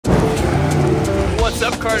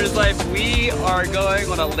What's up, Carter's Life? We are going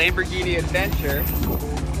on a Lamborghini adventure.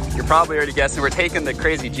 You're probably already guessing we're taking the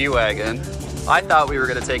crazy G-Wagon. I thought we were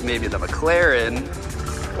gonna take maybe the McLaren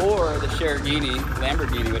or the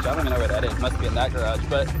Lamborghini, which I don't even know where that is. Must be in that garage,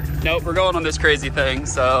 but nope, we're going on this crazy thing.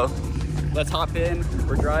 So let's hop in.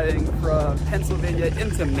 We're driving from Pennsylvania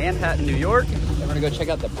into Manhattan, New York, and we're gonna go check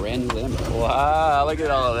out the brand new Lambo. Wow, look at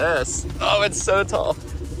all of this. Oh, it's so tall.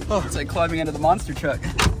 Oh, it's like climbing into the monster truck.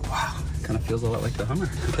 Wow, kind of feels a lot like the Hummer.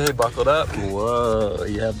 Okay, buckled up. Whoa,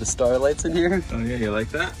 you have the starlights in here? Oh yeah, you like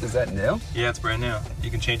that? Is that new? Yeah, it's brand new.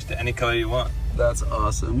 You can change it to any color you want. That's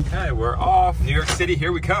awesome. Okay, we're off. New York City,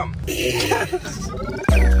 here we come.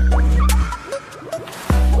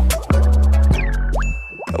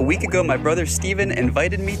 A week ago, my brother Steven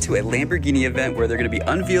invited me to a Lamborghini event where they're gonna be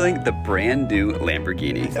unveiling the brand new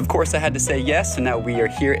Lamborghini. Of course, I had to say yes, so now we are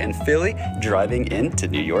here in Philly, driving into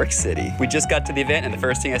New York City. We just got to the event, and the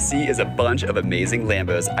first thing I see is a bunch of amazing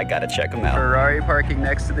Lambos. I gotta check them out. Ferrari parking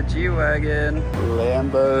next to the G-Wagon.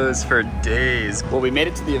 Lambos for days. Well, we made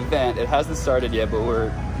it to the event. It hasn't started yet, but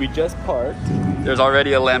we just parked. There's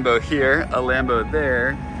already a Lambo here, a Lambo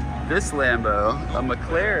there, this Lambo, a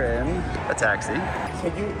McLaren, a taxi.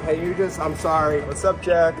 Can you just, I'm sorry. What's up,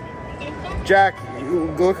 Jack? Jack,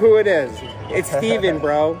 look who it is. It's Steven,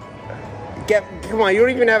 bro. Come on, you don't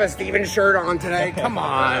even have a Steven shirt on today. Come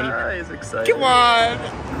on. He's excited. Come on.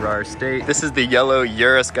 RAR State. This is the yellow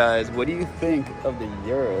Urus, guys. What do you think of the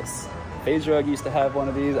Urus? FaZe Drug used to have one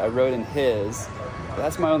of these. I rode in his.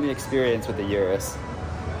 That's my only experience with the Urus.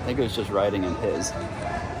 I think it was just riding in his.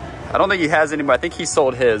 I don't think he has any, but I think he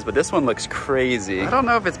sold his, but this one looks crazy. I don't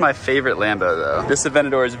know if it's my favorite Lambo though. This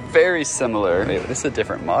Aventador is very similar. Wait, this is a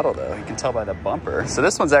different model though. You can tell by the bumper. So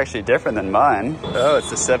this one's actually different than mine. Oh, it's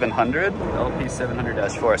the 700, LP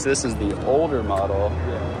 700-4. So this is the older model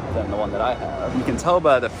than the one that I have. You can tell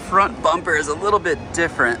by the front bumper is a little bit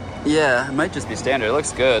different. Yeah, it might just be standard. It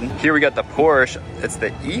looks good. Here we got the Porsche. It's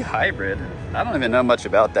the E-Hybrid. I don't even know much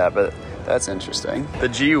about that, but that's interesting. The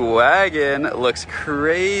G-Wagon looks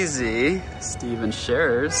crazy. Steven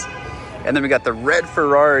shares. And then we got the red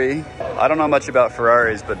Ferrari. I don't know much about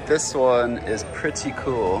Ferraris, but this one is pretty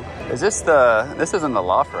cool. This isn't the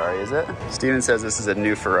La Ferrari, is it? Steven says this is a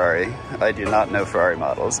new Ferrari. I do not know Ferrari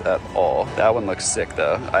models at all. That one looks sick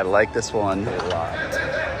though. I like this one a lot.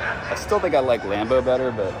 I still think I like Lambo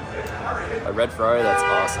better, but a red Ferrari, that's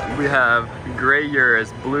awesome. We have gray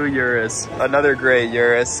Urus, blue Urus, another gray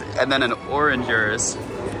Urus, and then an orange Urus.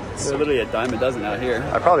 They're literally a dime a dozen out here.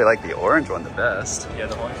 I probably like the orange one the best. Yeah,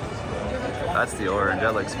 the orange. That's the orange,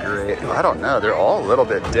 that looks great. I don't know, they're all a little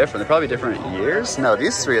bit different. They're probably different years. No,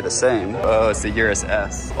 these three are the same. Oh, it's the Urus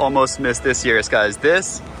S. Almost missed this Urus, guys.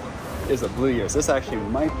 This is a blue Urus. This actually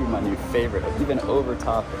might be my new favorite, even over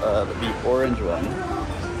top of the orange one.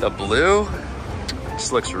 The blue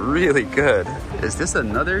just looks really good. Is this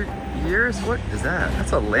another Urus? What is that?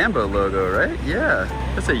 That's a Lambo logo, right? Yeah,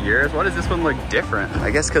 that's a Urus. Why does this one look different? I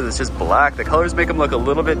guess because it's just black. The colors make them look a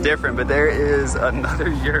little bit different, but there is another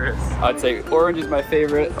Urus. I'd say orange is my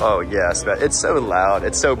favorite. Oh yes, but it's so loud.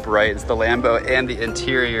 It's so bright. It's the Lambo, and the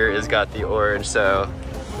interior has got the orange. So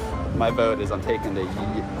my vote is I'm taking the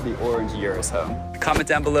orange Urus home. Comment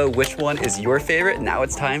down below which one is your favorite. Now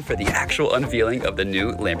it's time for the actual unveiling of the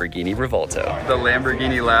new Lamborghini Revuelto. The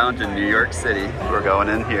Lamborghini Lounge in New York City. We're going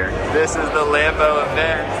in here. This is the Lambo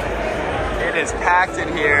event. It is packed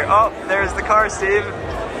in here. Oh, there's the car, Steve.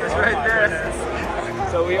 It's right there.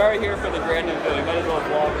 So we are here for the grand unveiling. Might as well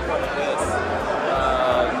vlog in front of this.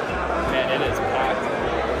 Man, it is packed.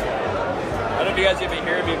 I don't know if you guys can even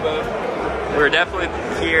hear me, but we're definitely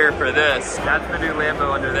here for this. That's the new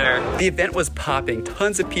Lambo under there. The event was popping,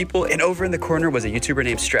 tons of people, and over in the corner was a YouTuber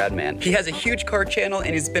named Stradman. He has a huge car channel,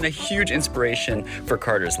 and he's been a huge inspiration for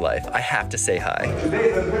Carter's life. I have to say hi.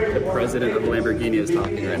 The president of Lamborghini is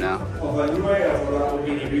talking right now.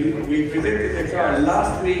 We presented the car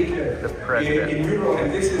last week in Europe,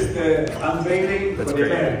 and this is the unveiling for the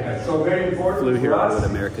America. So very important. Flew here with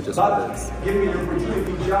America just for this. Give me the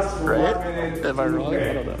opportunity just for 1 minute. Am I wrong?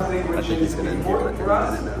 I don't know. I think he's going to unveil it in a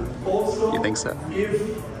minute now. Also, you think so? If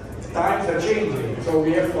times are changing, so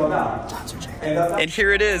we have to adapt. And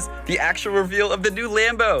here it is, the actual reveal of the new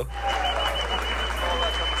Lambo. I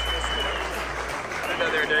didn't know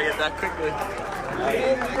they were doing it that quickly. I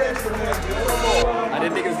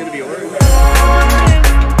didn't think it was going to be orange.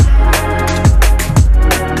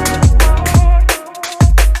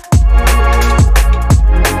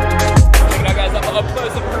 Check it out, guys. I'm up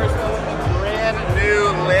close and personal. Brand new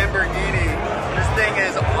Lamborghini. This thing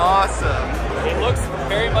is awesome. It looks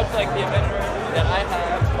very much like the Aventador that I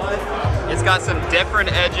have, but it's got some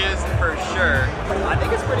different edges for sure. I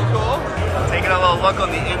think it's pretty cool. I'm taking get a little look on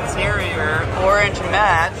the interior. Orange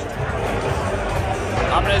matched.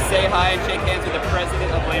 I'm gonna say hi and shake hands with the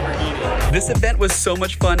president of Lamborghini. This event was so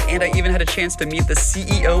much fun, and I even had a chance to meet the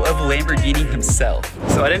CEO of Lamborghini himself.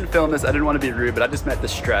 So I didn't film this, I didn't want to be rude, but I just met the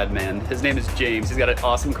Strad man. His name is James. He's got an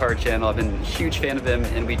awesome car channel. I've been a huge fan of him,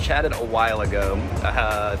 and we chatted a while ago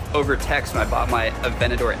over text when I bought my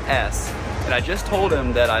Aventador S. And I just told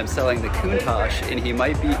him that I'm selling the Countach and he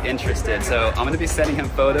might be interested. So I'm gonna be sending him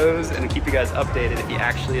photos and keep you guys updated if he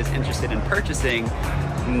actually is interested in purchasing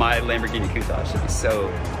my Lamborghini Countach.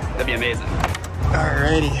 That'd be amazing.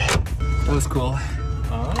 Alrighty. That was cool.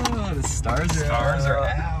 Oh, the stars are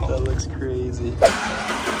out. That looks crazy. The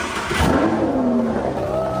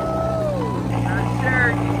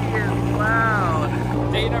Cherokee is loud.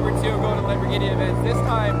 Day number 2 of going to Lamborghini events. This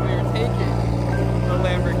time we are taking the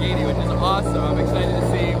Lamborghini, which is awesome. I'm excited to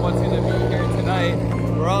see what's going to be here tonight.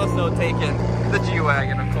 We're also taking the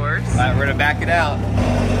G-Wagon, of course. All right, we're going to back it out.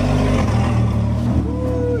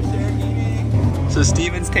 So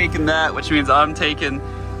Steven's taking that, which means I'm taking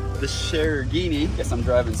the Lamborghini. Guess I'm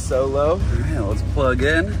driving solo. All right, let's plug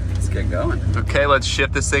in. Let's get going. Okay, let's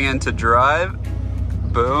shift this thing into drive.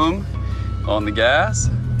 Boom. On the gas.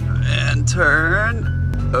 And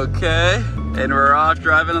turn. Okay. And we're off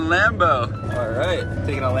driving a Lambo. All right,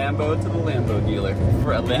 taking a Lambo to the Lambo dealer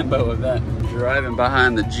for a Lambo event. Driving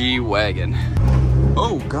behind the G-Wagon.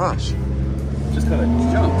 Oh gosh. Just kind of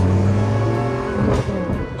jumped.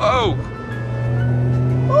 Oh!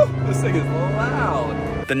 This thing is loud.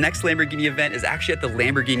 The next Lamborghini event is actually at the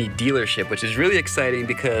Lamborghini dealership, which is really exciting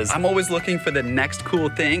because I'm always looking for the next cool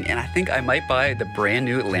thing, and I think I might buy the brand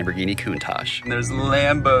new Lamborghini Countach. And there's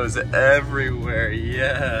Lambos everywhere,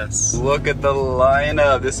 yes. Look at the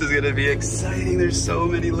lineup. This is gonna be exciting. There's so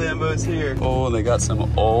many Lambos here. Oh, they got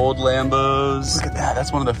some old Lambos. Look at that,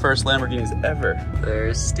 that's one of the first Lamborghinis ever.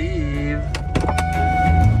 There's Steve.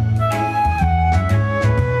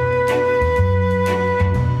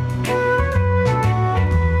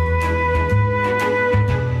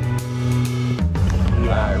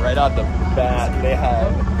 Right out the bat, they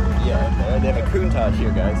have a Countach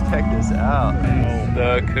here, guys. Check this out.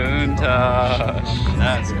 The Countach.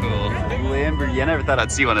 That's cool. Lamborghini. I never thought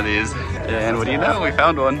I'd see one of these. And what do you know? We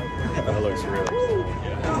found one. That looks real.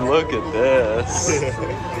 Look at this.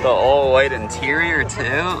 The all white interior too.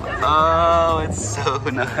 Oh, it's so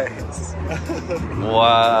nice.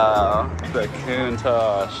 Wow. The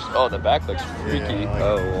Countach. Oh, the back looks freaky.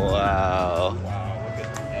 Oh, wow.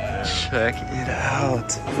 Check it out.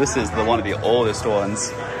 This is one of the oldest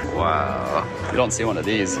ones. Wow. You don't see one of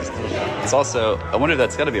these. It's also, I wonder if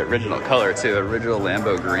that's gotta be original color too. Original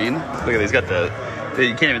Lambo green. Look at these, got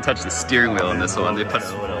you can't even touch the steering wheel in this one. They put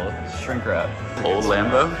a little shrink wrap. Old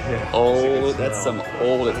Lambo? Old, that's some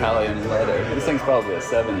old Italian leather. This thing's probably a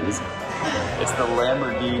 70s. It's the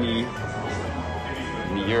Lamborghini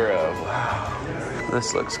Euro. Wow.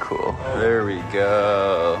 This looks cool. There we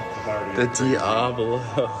go. The Diablo.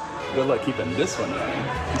 Good luck keeping this one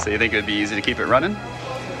running. So you think it would be easy to keep it running?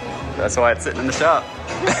 That's why it's sitting in the shop.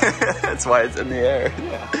 That's why it's in the air.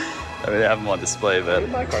 Yeah. I mean, they have them on display, but...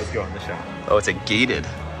 My cars go in the shop. Oh, it's a gated.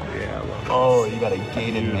 Yeah, I love it. Oh, you got a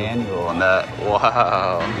gated manual on that.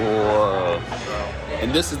 Wow. Whoa.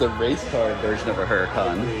 And this is the race car version of a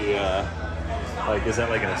Huracan. Yeah. Like, is that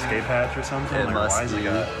like an escape hatch or something? It like, must be.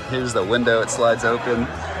 Here's the window, it slides open.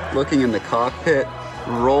 Looking in the cockpit,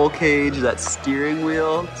 roll cage, that steering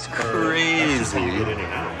wheel, it's crazy. You get in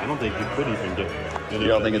and out. I don't think you could even get in. You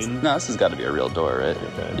don't think it's, no, this has got to be a real door, right?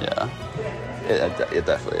 Okay. Yeah. It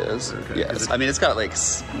definitely is. Okay. Yes. I mean, it's got like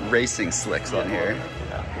racing slicks on here.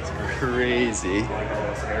 Yeah, it's crazy.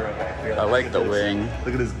 I like the wing.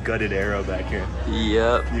 Look at this gutted arrow back here.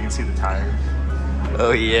 Yep. You can see the tires.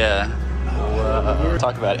 Oh yeah. Wow.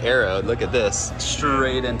 Talk about arrow. Look at this.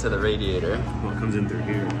 Straight into the radiator. Well, it comes in through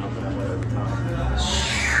here.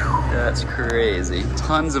 That's crazy.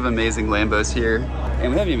 Tons of amazing Lambos here.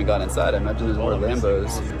 And we haven't even gone inside. I imagine there's more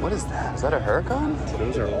Lambos. What is that? Is that a Huracan?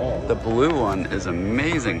 Those are all. The blue one is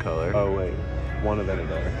amazing color. Oh wait, one of them is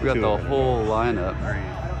there. We got the whole lineup.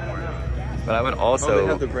 But I would also... Oh, they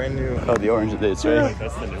have the brand new... Oh, the orange. It's right. Wait,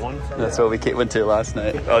 that's the new one? That's what we went to last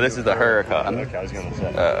night. Oh, this is the Huracan. Okay, I was gonna say.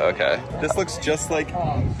 Okay. This looks just like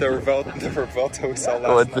the Revuelto we saw last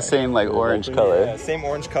Oh, it's night. the same like orange color. Yeah, same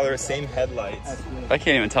orange color, same headlights. I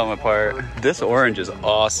can't even tell them apart. This orange is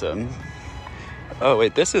awesome. Oh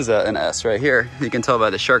wait, this is an S right here. You can tell by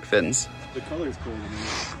the shark fins. The color's cool.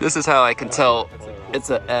 This is how I can tell it's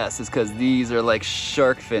a S. It's because these are like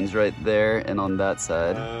shark fins right there and on that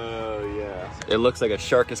side. Oh yeah. It looks like a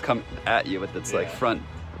shark is coming at you with its like front,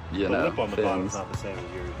 you know, The lip on the bottom's fins. not the same as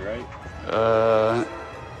yours, right?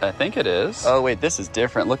 I I think it is. Oh wait, this is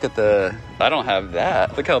different. Look at the, I don't have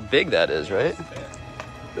that. Look how big that is, right?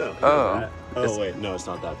 No, Oh. Oh wait, no, it's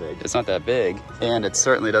not that big. It's not that big. And it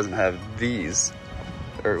certainly doesn't have these.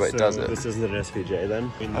 Or wait, So does it? This isn't an SVJ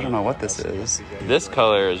then? I don't know what this is. This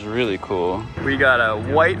color is really cool. We got a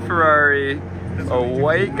white Ferrari, a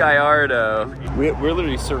white Gallardo. We're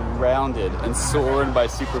literally surrounded and soared by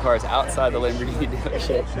supercars outside the Lamborghini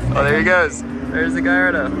dealership. Oh, there he goes. There's the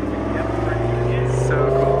Gallardo. So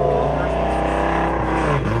cool.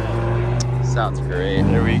 Sounds great.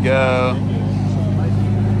 There we go.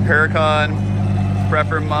 Huracan,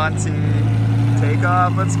 Prefermonte, take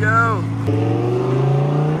off, let's go.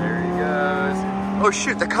 There he goes. Oh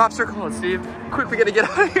shoot, the cops are calling, Steve. Quick, we gotta get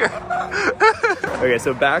out of here. Okay,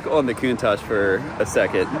 so back on the Countach for a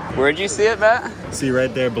second. Where'd you see it, Matt? See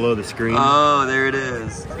right there below the screen? Oh, there it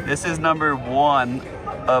is. This is number 1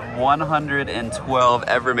 of 112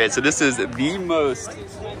 ever made. So this is the most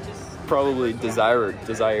probably desired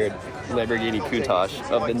Lamborghini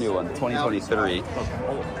Countach of the new one, 2023.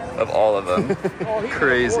 Of all of them.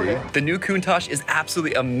 Crazy. The new Countach is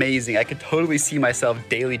absolutely amazing. I could totally see myself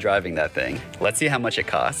daily driving that thing. Let's see how much it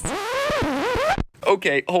costs.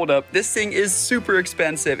 Okay, hold up. This thing is super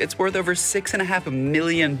expensive. It's worth over $6.5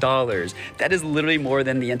 million. That is literally more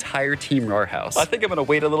than the entire Team RAR house. I think I'm gonna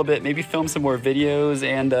wait a little bit, maybe film some more videos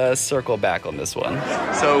and circle back on this one.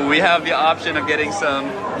 So we have the option of getting some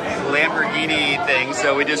Lamborghini things.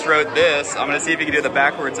 So we just wrote this. I'm gonna see if you can do the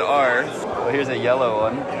backwards R. Well, here's a yellow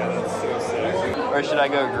one. Or should I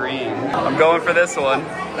go green? I'm going for this one.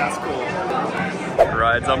 That's cool. The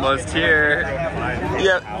ride's almost here.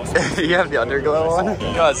 Yep. You have the underglow on?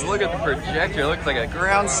 Guys, look at the projector. It looks like a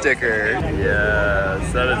ground sticker.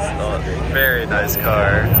 Yes, that is a very nice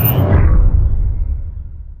car.